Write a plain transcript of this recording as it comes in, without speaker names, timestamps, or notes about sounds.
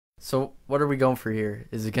So what are we going for here?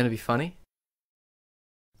 Is it going to be funny?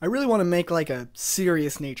 I really want to make like a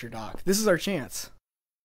serious nature doc. This is our chance.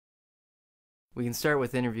 We can start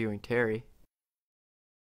with interviewing Terry.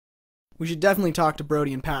 We should definitely talk to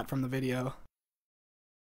Brody and Pat from the video.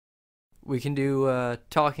 We can do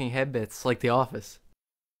talking head bits like The Office.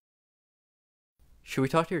 Should we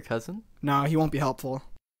talk to your cousin? No, he won't be helpful.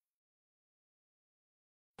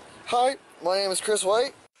 Hi, my name is Chris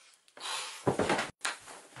White.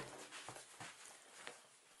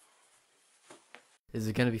 Is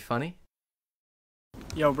it going to be funny?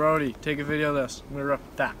 Yo, Brody, take a video of this. I'm gonna rip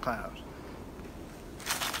that cloud.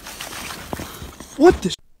 What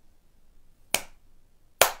the?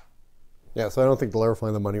 Yeah, so I don't think they'll ever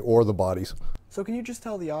find the money or the bodies. So can you just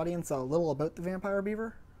tell the audience a little about the vampire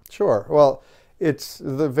beaver? Sure. Well,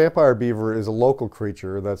 the vampire beaver is a local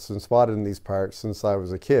creature that's been spotted in these parts since I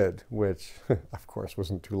was a kid, which, of course,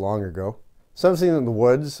 wasn't too long ago. So I've seen it in the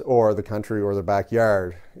woods or the country or the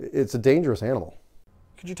backyard. It's a dangerous animal.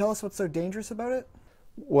 Could you tell us what's so dangerous about it?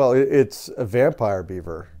 Well, it's a vampire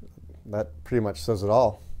beaver. That pretty much says it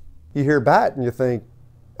all. You hear bat and you think,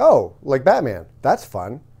 oh, like Batman, that's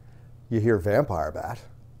fun. You hear vampire bat.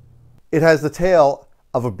 It has the tail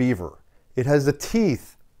of a beaver. It has the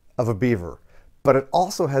teeth of a beaver, but it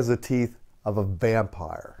also has the teeth of a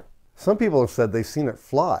vampire. Some people have said they've seen it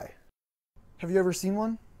fly. Have you ever seen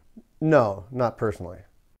one? No, not personally.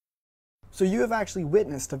 So you have actually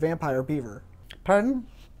witnessed a vampire beaver? Pardon?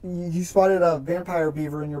 You spotted a vampire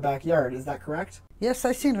beaver in your backyard, is that correct? Yes,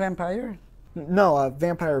 I seen vampire. No, a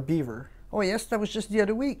vampire beaver. Oh yes, that was just the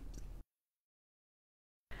other week.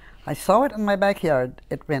 I saw it in my backyard.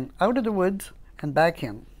 It went out of the woods and back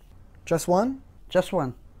in. Just one? Just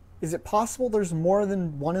one. Is it possible there's more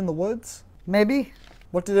than one in the woods? Maybe.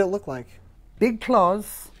 What did it look like? Big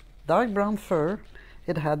claws, dark brown fur.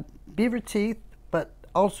 It had beaver teeth, but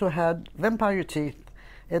also had vampire teeth.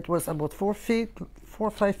 It was about 4 or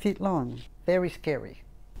 5 feet long. Very scary.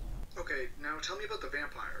 Okay, now tell me about the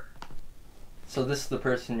vampire. So this is the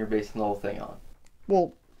person you're basing the whole thing on?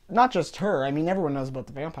 Well, not just her. I mean, everyone knows about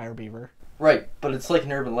the vampire beaver. Right, but it's like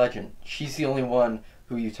an urban legend. She's the only one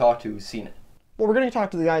who you talk to who's seen it. Well, we're going to talk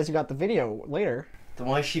to the guys who got the video later. Then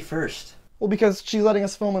why is she first? Well, because she's letting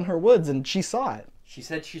us film in her woods and she saw it. She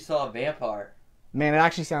said she saw a vampire. Man, it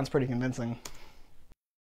actually sounds pretty convincing.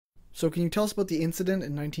 So can you tell us about the incident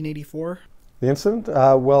in 1984? The incident?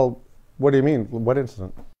 Well, what do you mean? What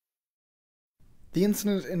incident? The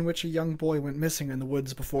incident in which a young boy went missing in the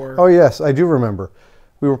woods before... Oh yes, I do remember.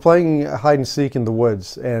 We were playing hide and seek in the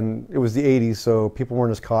woods, and it was the 80s, so people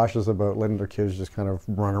weren't as cautious about letting their kids just kind of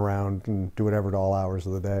run around and do whatever at all hours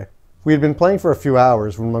of the day. We had been playing for a few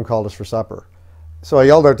hours when Mom called us for supper. So I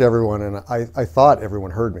yelled out to everyone, and I thought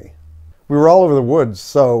everyone heard me. We were all over the woods,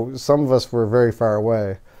 so some of us were very far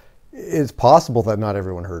away. It's possible that not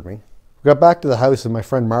everyone heard me. We got back to the house, and my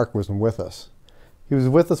friend Mark wasn't with us. He was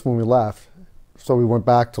with us when we left, so we went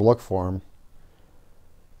back to look for him.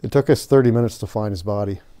 It took us 30 minutes to find his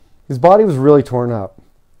body. His body was really torn up.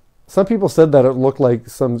 Some people said that it looked like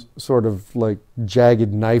some sort of like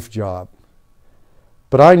jagged knife job.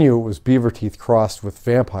 But I knew it was beaver teeth crossed with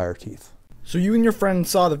vampire teeth. So you and your friend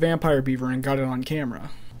saw the vampire beaver and got it on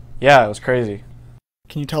camera. Yeah, it was crazy.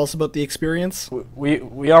 Can you tell us about the experience?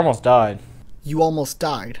 We almost died. You almost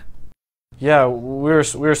died. Yeah, we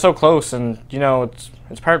were so close, and you know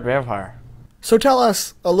it's part vampire. So tell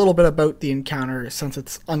us a little bit about the encounter since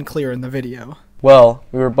it's unclear in the video. Well,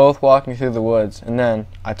 we were both walking through the woods, and then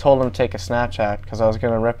I told him to take a Snapchat because I was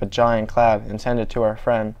going to rip a giant cloud and send it to our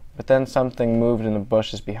friend. But then something moved in the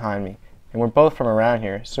bushes behind me, and we're both from around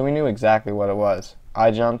here, so we knew exactly what it was.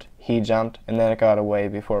 I jumped, he jumped, and then it got away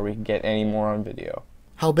before we could get any more on video.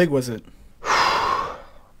 How big was it?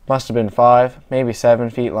 Must have been 5, maybe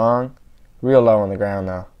 7 feet long. Real low on the ground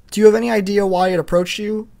though. Do you have any idea why it approached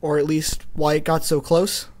you, or at least why it got so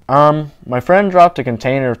close? My friend dropped a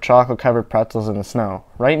container of chocolate-covered pretzels in the snow,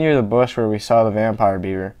 right near the bush where we saw the vampire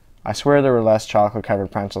beaver. I swear there were less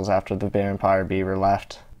chocolate-covered pretzels after the vampire beaver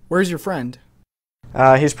left. Where's your friend?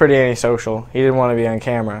 He's pretty antisocial. He didn't want to be on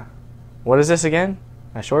camera. What is this again?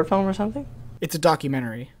 A short film or something? It's a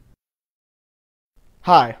documentary.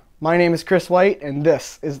 Hi, my name is Chris White, and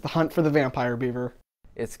this is The Hunt for the Vampire Beaver.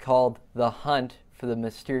 It's called The Hunt for the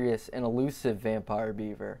Mysterious and Elusive Vampire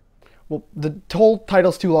Beaver. Well, the whole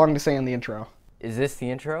title's too long to say in the intro. Is this the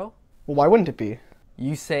intro? Well, why wouldn't it be?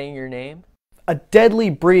 You saying your name? A deadly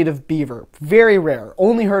breed of beaver. Very rare.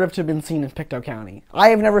 Only heard of to have been seen in Pictou County. I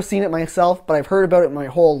have never seen it myself, but I've heard about it my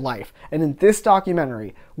whole life. And in this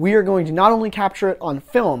documentary, we are going to not only capture it on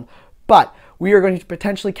film, but we are going to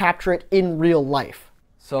potentially capture it in real life.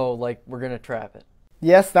 So, like, we're gonna trap it.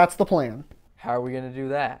 Yes, that's the plan. How are we gonna do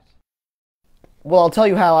that? Well, I'll tell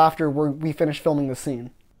you how after we finish filming the scene.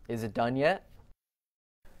 Is it done yet?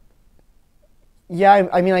 Yeah,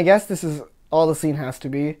 I mean, I guess this is all the scene has to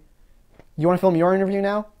be. You want to film your interview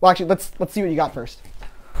now? Well, actually, let's see what you got first.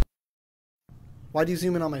 Why'd you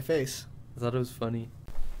zoom in on my face? I thought it was funny.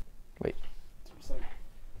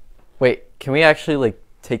 Wait, can we actually, like,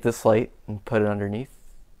 take this light and put it underneath?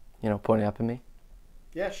 You know, pointing up at me?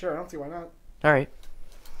 Yeah, sure. I don't see why not. Alright.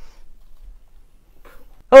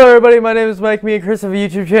 Hello everybody, my name is Mike. Me and Chris have a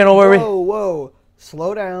YouTube channel where Whoa.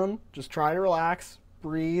 Slow down. Just try to relax.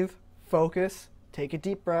 Breathe. Focus. Take a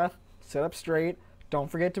deep breath. Sit up straight. Don't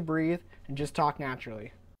forget to breathe. And just talk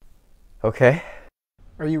naturally. Okay.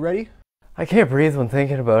 Are you ready? I can't breathe when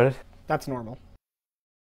thinking about it. That's normal.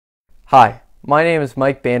 Hi, my name is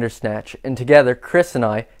Mike Bandersnatch, and together Chris and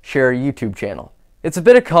I share a YouTube channel. It's a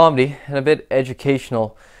bit of comedy and a bit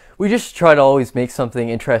educational. We just try to always make something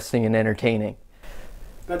interesting and entertaining.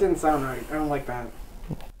 That didn't sound right. I don't like that.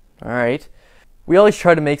 Alright. We always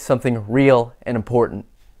try to make something real and important.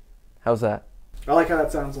 How's that? I like how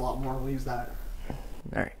that sounds a lot more. We'll use that.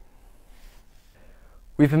 Alright.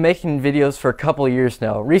 We've been making videos for a couple of years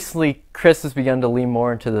now. Recently, Chris has begun to lean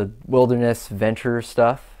more into the wilderness venture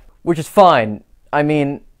stuff, which is fine. I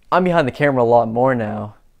mean, I'm behind the camera a lot more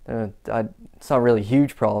now. It's not really a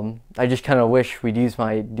huge problem. I just kind of wish we'd use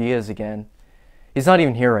my ideas again. He's not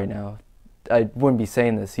even here right now. I wouldn't be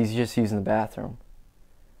saying this. He's just using the bathroom.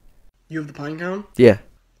 You have the pine cone? Yeah.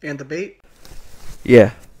 And the bait?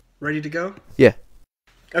 Yeah. Ready to go? Yeah.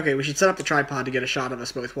 Okay, we should set up the tripod to get a shot of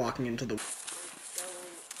us both walking into the...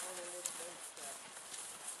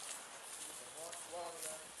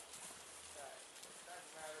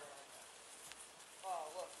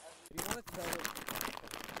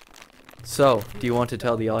 So, do you want to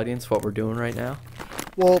tell the audience what we're doing right now?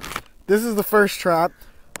 Well, this is the first trap.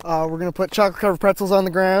 We're going to put chocolate-covered pretzels on the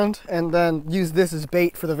ground and then use this as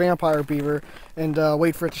bait for the vampire beaver and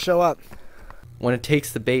wait for it to show up. When it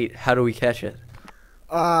takes the bait, how do we catch it?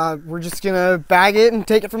 We're just going to bag it and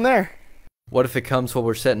take it from there. What if it comes while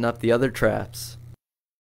we're setting up the other traps?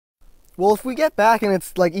 Well, if we get back and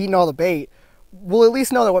it's like eating all the bait, we'll at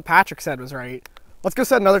least know that what Patrick said was right. Let's go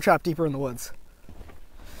set another trap deeper in the woods.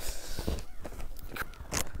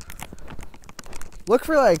 Look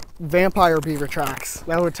for like vampire beaver tracks.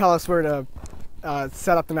 That would tell us where to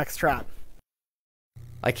set up the next trap.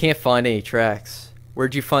 I can't find any tracks.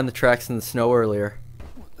 Where'd you find the tracks in the snow earlier?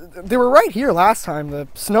 They were right here last time. The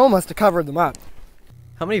snow must have covered them up.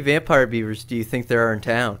 How many vampire beavers do you think there are in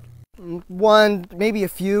town? One, maybe a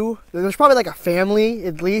few. There's probably like a family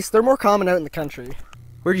at least. They're more common out in the country.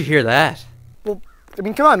 Where'd you hear that? Well, I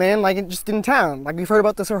mean, come on, man. Like, just in town. Like, we've heard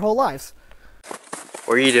about this our whole lives.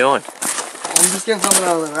 What are you doing? I'm just getting something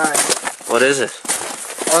out of the bag. What is it?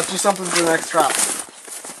 Let's do something for the next trap.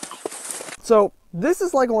 So, this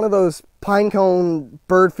is like one of those pine cone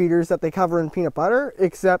bird feeders that they cover in peanut butter,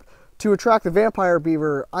 except to attract the vampire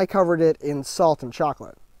beaver, I covered it in salt and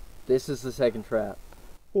chocolate. This is the second trap.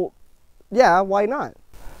 Well, yeah, why not?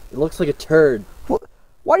 It looks like a turd. Well,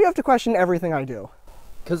 why do you have to question everything I do?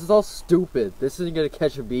 Because it's all stupid. This isn't going to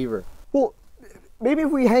catch a beaver. Well, maybe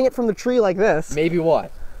if we hang it from the tree like this. Maybe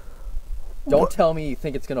what? Don't tell me you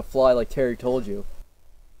think it's going to fly like Terry told you.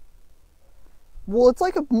 Well, it's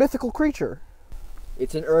like a mythical creature.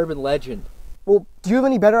 It's an urban legend. Well, do you have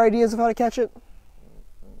any better ideas of how to catch it?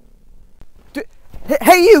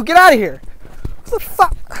 Hey, you! Get out of here! What the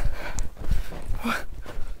fuck?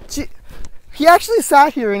 He actually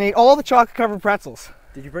sat here and ate all the chocolate-covered pretzels.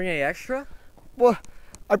 Did you bring any extra? Well,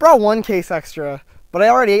 I brought one case extra, but I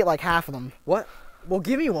already ate like half of them. What? Well,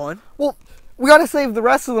 give me one. Well, we gotta save the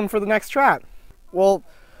rest of them for the next trap. Well,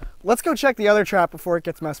 let's go check the other trap before it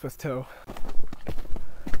gets messed with too.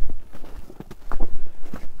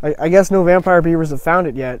 I guess no vampire beavers have found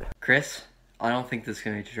it yet. Chris, I don't think this is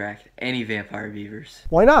going to attract any vampire beavers.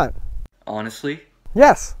 Why not? Honestly?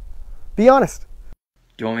 Yes. Be honest.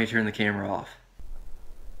 Do you want me to turn the camera off?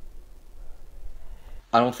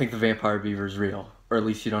 I don't think the vampire beaver is real, or at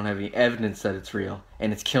least you don't have any evidence that it's real,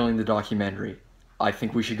 and it's killing the documentary. I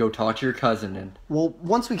think we should go talk to your cousin and... Well,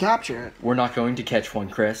 once we capture it... We're not going to catch one,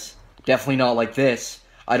 Chris. Definitely not like this.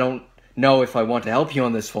 I don't know if I want to help you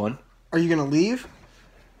on this one. Are you gonna leave?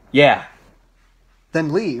 Yeah.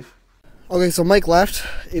 Then leave. Okay, so Mike left.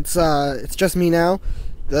 It's just me now.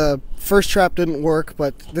 The first trap didn't work,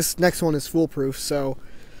 but this next one is foolproof, so...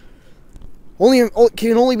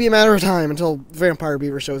 Can only be a matter of time until Vampire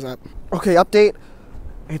Beaver shows up. Okay, update.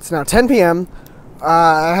 It's now 10 p.m.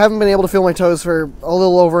 I haven't been able to feel my toes for a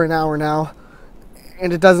little over an hour now,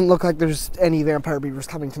 and it doesn't look like there's any Vampire Beavers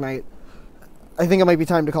coming tonight. I think it might be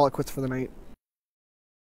time to call it quits for the night.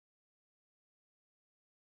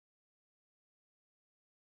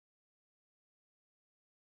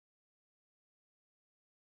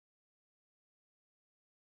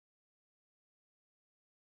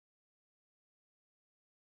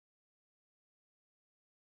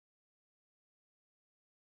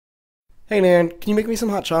 Hey Nan, can you make me some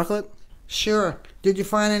hot chocolate? Sure. Did you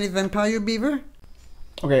find any vampire beaver?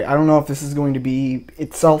 Okay, I don't know if this is going to be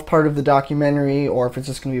itself part of the documentary or if it's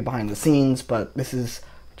just going to be behind the scenes, but this is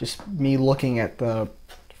just me looking at the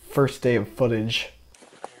first day of footage.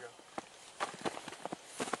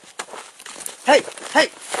 Hey! Hey!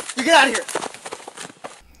 You get out of here!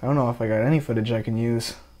 I don't know if I got any footage I can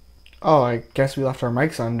use. Oh, I guess we left our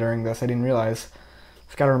mics on during this. I didn't realize.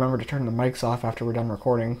 I've got to remember to turn the mics off after we're done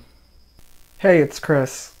recording. Hey, it's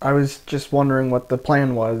Chris. I was just wondering what the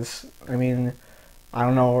plan was. I mean, I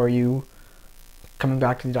don't know, are you coming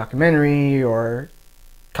back to the documentary or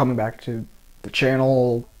coming back to the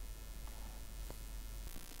channel?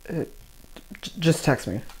 Just text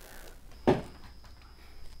me.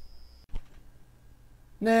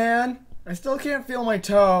 Nan, I still can't feel my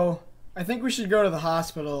toe. I think we should go to the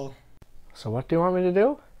hospital. So what do you want me to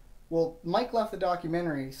do? Well, Mike left the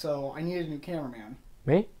documentary, so I needed a new cameraman.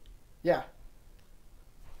 Me? Yeah.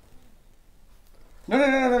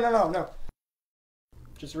 No.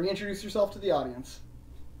 Just reintroduce yourself to the audience.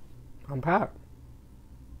 I'm Pat.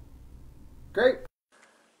 Great.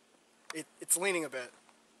 It's leaning a bit.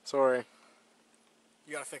 Sorry.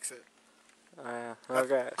 You gotta fix it.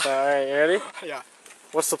 Okay. So, alright, you ready? Yeah.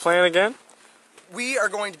 What's the plan again? We are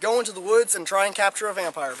going to go into the woods and try and capture a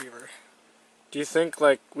vampire beaver. Do you think,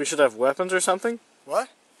 like, we should have weapons or something? What?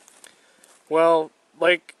 Well,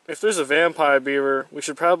 like, if there's a vampire beaver, we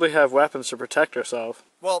should probably have weapons to protect ourselves.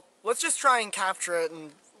 Well, let's just try and capture it,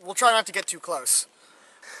 and we'll try not to get too close.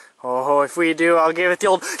 Oh, if we do, I'll give it the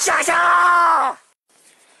old sha-sha!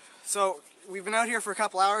 So, we've been out here for a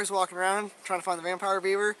couple hours walking around, trying to find the vampire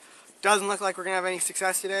beaver. Doesn't look like we're going to have any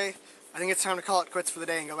success today. I think it's time to call it quits for the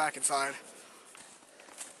day and go back inside.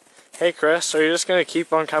 Hey, Chris, are you just going to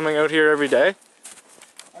keep on coming out here every day?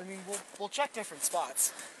 I mean, we'll check different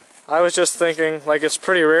spots. I was just thinking, like, it's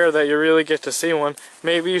pretty rare that you really get to see one.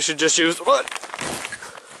 Maybe you should just use... What?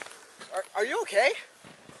 Are you okay?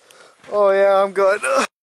 Oh, yeah, I'm good.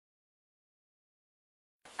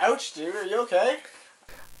 Ouch, dude. Are you okay?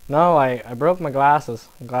 No, I broke my glasses.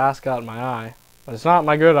 The glass got in my eye. But it's not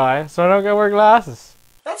my good eye, so I don't gotta wear glasses.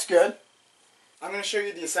 That's good. I'm going to show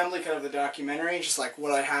you the assembly cut of the documentary, just like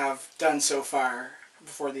what I have done so far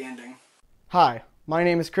before the ending. Hi, my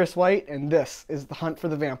name is Chris White, and this is The Hunt for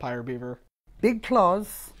the Vampire Beaver. Big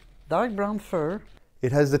claws, dark brown fur.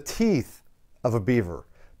 It has the teeth of a beaver,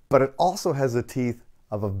 but it also has the teeth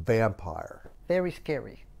of a vampire. Very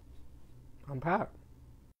scary. I'm Pat.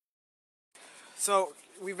 So,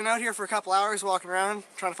 we've been out here for a couple hours walking around,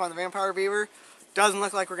 trying to find the vampire beaver. Doesn't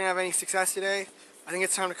look like we're going to have any success today. I think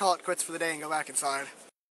it's time to call it quits for the day and go back inside.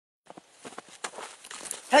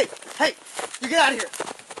 Hey! You get out of here!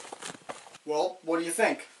 Well, what do you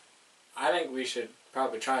think? I think we should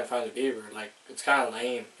probably try and find a beaver. Like, it's kind of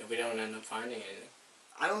lame if we don't end up finding anything.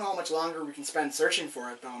 I don't know how much longer we can spend searching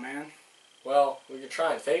for it, though, man. Well, we could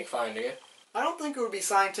try and fake finding it. I don't think it would be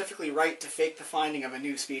scientifically right to fake the finding of a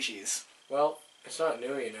new species. Well, it's not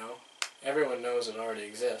new, you know. Everyone knows it already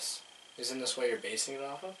exists. Isn't this what you're basing it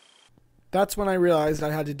off of? That's when I realized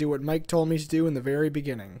I had to do what Mike told me to do in the very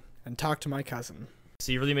beginning, and talk to my cousin.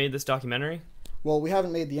 So you really made this documentary? Well, we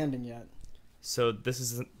haven't made the ending yet. So this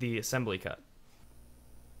is the assembly cut.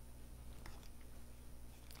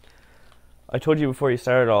 I told you before you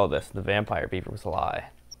started all this, the vampire beaver was a lie.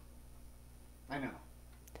 I know.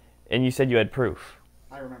 And you said you had proof.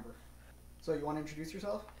 I remember. So you want to introduce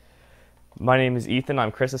yourself? My name is Ethan,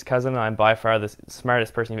 I'm Chris's cousin, and I'm by far the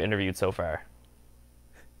smartest person you've interviewed so far.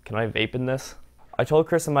 Can I vape in this? I told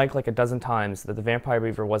Chris and Mike like a dozen times that the vampire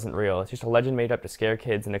beaver wasn't real. It's just a legend made up to scare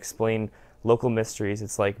kids and explain local mysteries.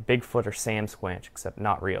 It's like Bigfoot or Sam Squanch, except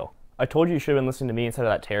not real. I told you should have been listening to me instead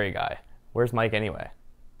of that Terry guy. Where's Mike anyway?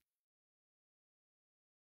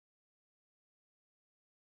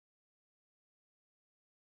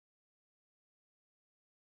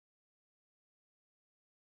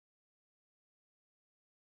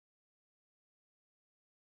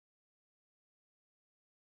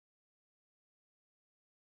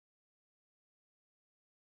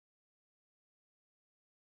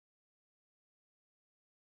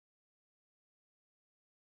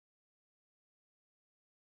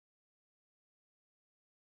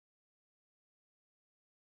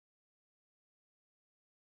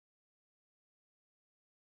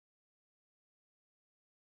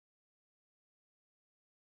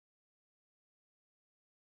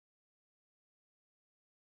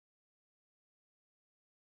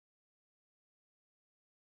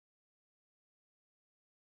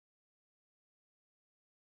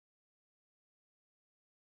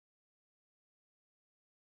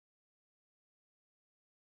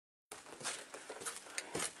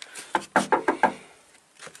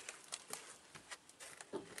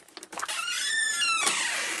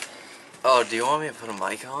 Oh, do you want me to put a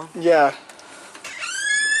mic on? Yeah.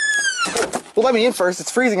 Well, let me in first. It's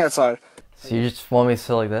freezing outside. So you just want me to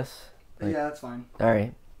sit like this? Like, Yeah, that's fine.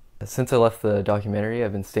 Alright. Since I left the documentary,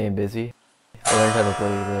 I've been staying busy. I learned how to play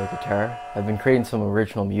the guitar. I've been creating some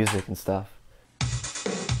original music and stuff.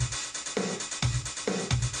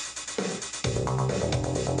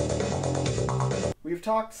 We've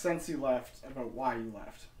talked since you left about why you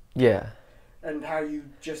left. Yeah. And how you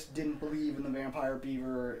just didn't believe in the vampire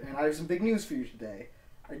beaver. And I have some big news for you today.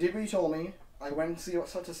 I did what you told me. I went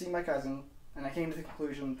to see my cousin, and I came to the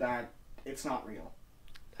conclusion that it's not real.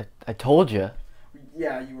 I told you.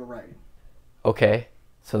 Yeah, you were right. Okay.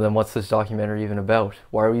 So then what's this documentary even about?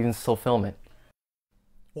 Why are we even still filming?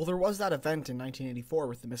 Well, there was that event in 1984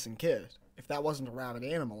 with the missing kid. If that wasn't a rabid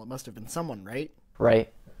animal, it must have been someone, right?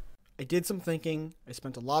 Right. I did some thinking. I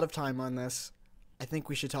spent a lot of time on this. I think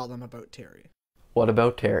we should tell them about Terry. What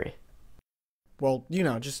about Terry? Well, you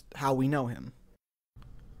know, just how we know him.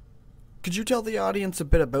 Could you tell the audience a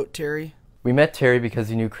bit about Terry? We met Terry because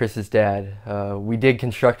he knew Chris's dad. We did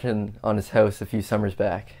construction on his house a few summers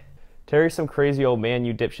back. Terry's some crazy old man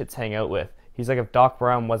you dipshits hang out with. He's like if Doc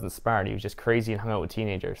Brown wasn't smart, he was just crazy and hung out with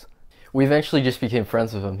teenagers. We eventually just became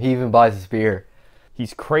friends with him. He even buys his beer.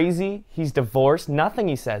 He's crazy, he's divorced, nothing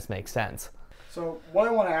he says makes sense. So, what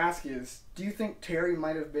I want to ask is, do you think Terry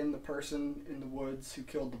might have been the person in the woods who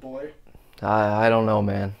killed the boy? I don't know,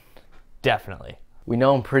 man. Definitely. We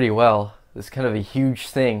know him pretty well. This is kind of a huge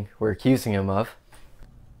thing we're accusing him of.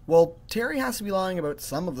 Well, Terry has to be lying about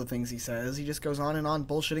some of the things he says. He just goes on and on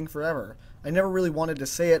bullshitting forever. I never really wanted to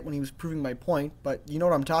say it when he was proving my point, but you know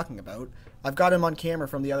what I'm talking about. I've got him on camera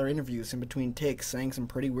from the other interviews in between takes saying some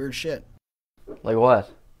pretty weird shit. Like what?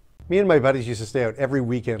 Me and my buddies used to stay out every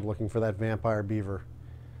weekend looking for that vampire beaver.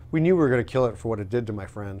 We knew we were going to kill it for what it did to my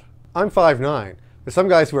friend. I'm 5'9", but some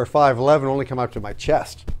guys who are 5'11" only come up to my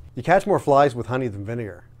chest. You catch more flies with honey than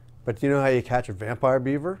vinegar. But do you know how you catch a vampire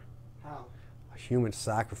beaver? How? A human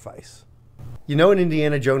sacrifice. You know in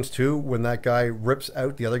Indiana Jones 2 when that guy rips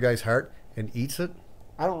out the other guy's heart and eats it?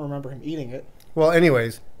 I don't remember him eating it. Well,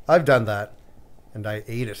 anyways, I've done that, and I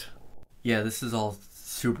ate it. Yeah, this is all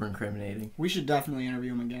super incriminating. We should definitely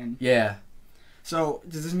interview him again. Yeah. So,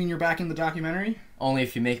 does this mean you're back in the documentary? Only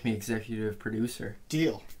if you make me executive producer.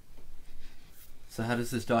 Deal. So how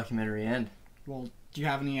does this documentary end? Well, do you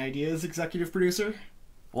have any ideas, executive producer?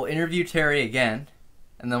 We'll interview Terry again,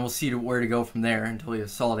 and then we'll see where to go from there until we have a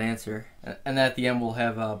solid answer. And then at the end we'll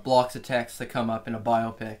have blocks of text that come up in a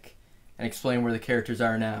biopic and explain where the characters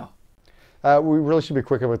are now. We really should be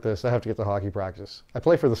quick about this. I have to get to hockey practice. I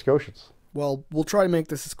play for the Scotians. Well, we'll try to make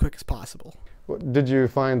this as quick as possible. Did you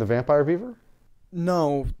find the vampire beaver?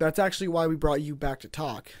 No, that's actually why we brought you back to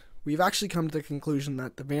talk. We've actually come to the conclusion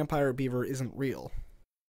that the vampire beaver isn't real.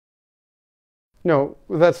 No,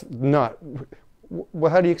 that's not.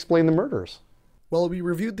 Well, how do you explain the murders? Well, we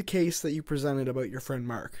reviewed the case that you presented about your friend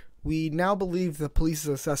Mark. We now believe the police's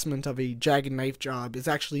assessment of a jagged knife job is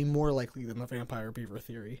actually more likely than the vampire beaver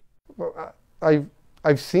theory. Well,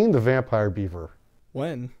 I've seen the vampire beaver.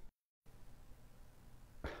 When?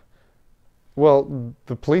 Well,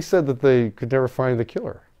 the police said that they could never find the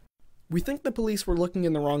killer. We think the police were looking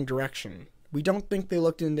in the wrong direction. We don't think they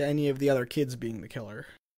looked into any of the other kids being the killer.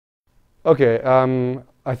 Okay,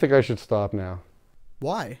 I think I should stop now.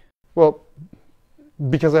 Why? Well,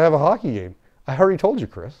 because I have a hockey game. I already told you,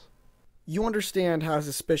 Chris. You understand how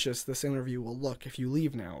suspicious this interview will look if you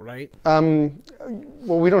leave now, right?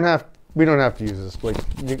 Well, we don't have to use this. Like,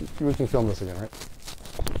 we can film this again,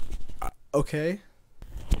 right? Okay.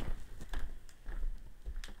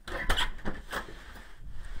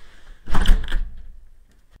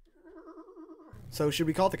 So should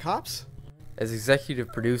we call the cops? As executive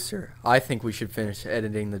producer, I think we should finish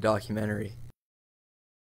editing the documentary.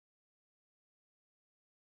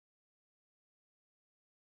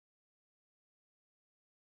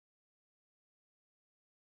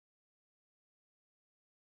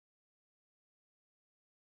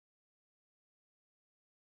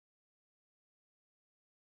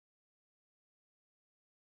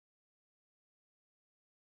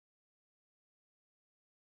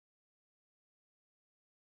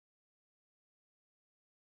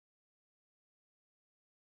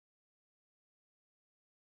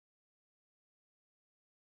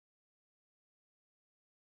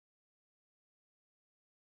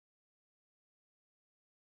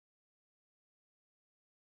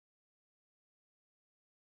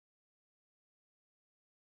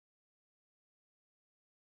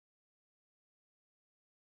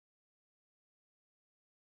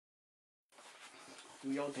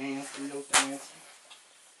 We all dance, we all dance.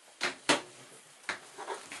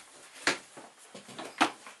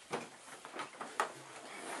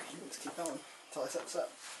 Just keep going until I set this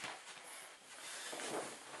up.